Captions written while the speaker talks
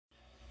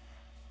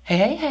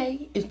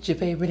Hey, it's your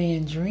favorite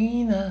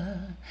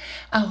Andrina.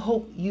 I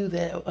hope you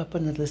that are up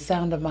under the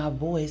sound of my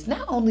voice,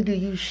 not only do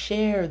you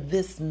share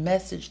this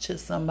message to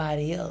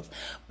somebody else,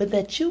 but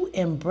that you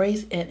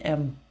embrace and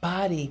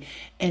embody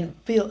and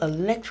feel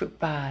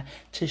electrified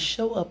to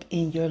show up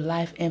in your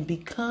life and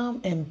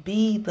become and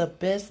be the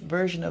best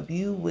version of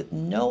you with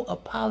no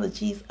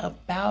apologies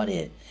about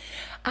it.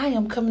 I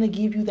am coming to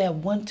give you that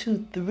 1,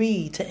 2,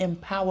 3 to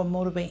empower,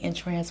 motivate, and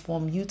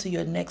transform you to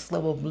your next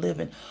level of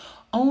living.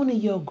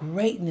 Owning your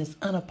greatness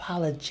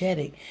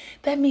unapologetic.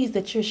 That means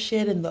that you're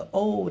shedding the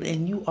old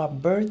and you are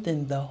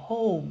birthing the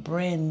whole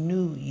brand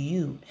new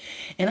you.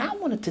 And I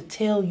wanted to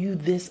tell you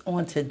this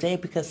on today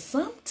because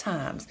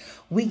sometimes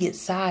we get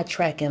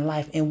sidetracked in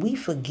life and we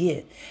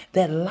forget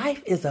that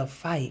life is a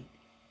fight.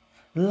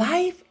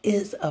 Life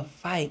is a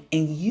fight,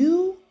 and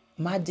you,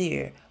 my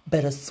dear,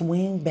 better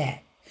swing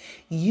back.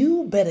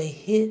 You better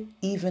hit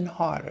even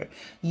harder.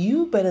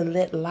 You better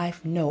let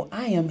life know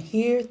I am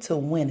here to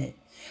win it.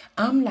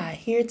 I'm not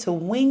here to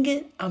wing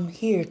it. I'm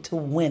here to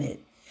win it.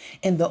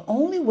 And the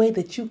only way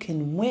that you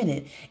can win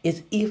it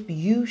is if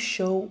you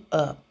show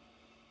up.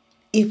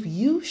 If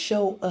you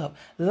show up,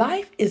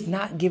 life is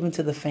not given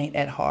to the faint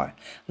at heart.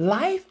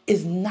 Life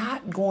is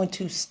not going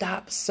to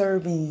stop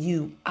serving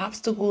you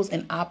obstacles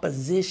and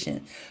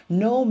opposition,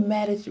 no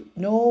matter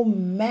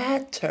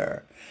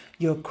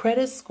your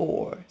credit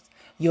scores,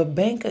 your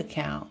bank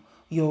account,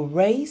 your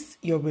race,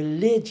 your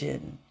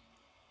religion,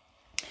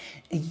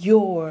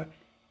 your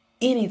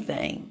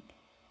anything.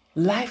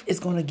 Life is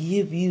going to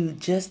give you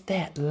just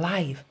that,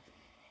 life.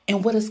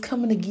 And what it's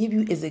coming to give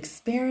you is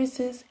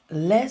experiences,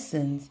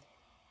 lessons,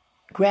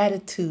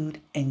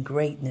 gratitude, and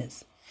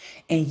greatness.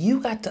 And you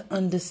got to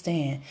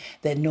understand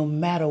that no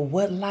matter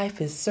what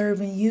life is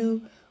serving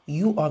you,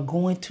 you are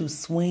going to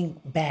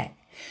swing back.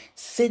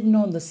 Sitting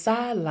on the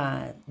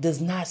sideline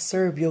does not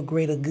serve your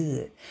greater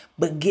good,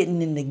 but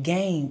getting in the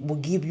game will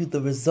give you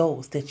the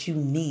results that you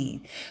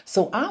need.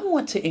 So I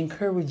want to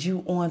encourage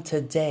you on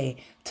today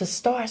to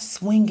start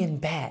swinging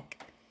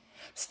back.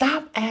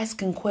 Stop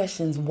asking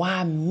questions,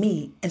 why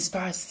me? And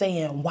start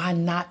saying, why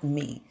not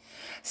me?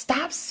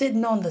 Stop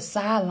sitting on the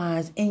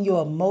sidelines in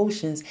your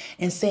emotions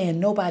and saying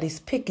nobody's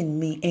picking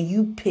me and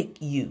you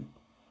pick you.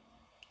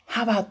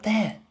 How about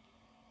that?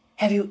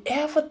 Have you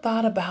ever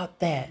thought about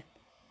that?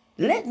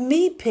 Let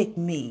me pick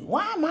me.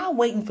 Why am I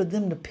waiting for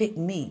them to pick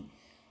me?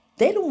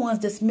 They the ones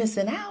that's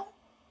missing out.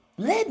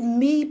 Let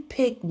me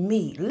pick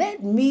me.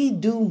 Let me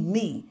do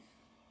me.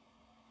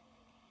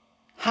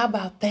 How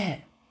about that?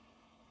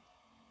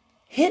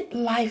 Hit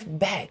life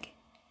back.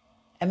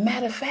 As a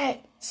matter of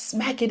fact,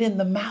 smack it in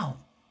the mouth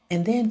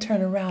and then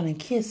turn around and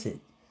kiss it.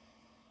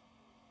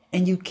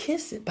 And you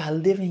kiss it by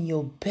living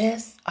your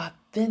best,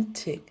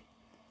 authentic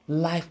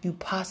life you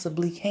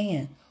possibly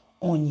can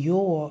on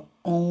your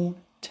own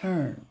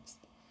terms.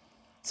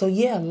 So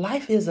yeah,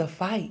 life is a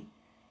fight,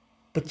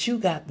 but you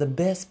got the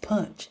best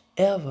punch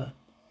ever,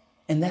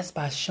 and that's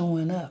by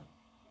showing up.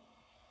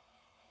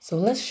 So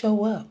let's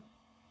show up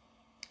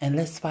and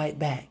let's fight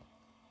back.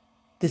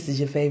 This is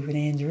your favorite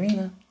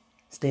Andrina.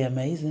 Stay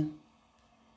amazing.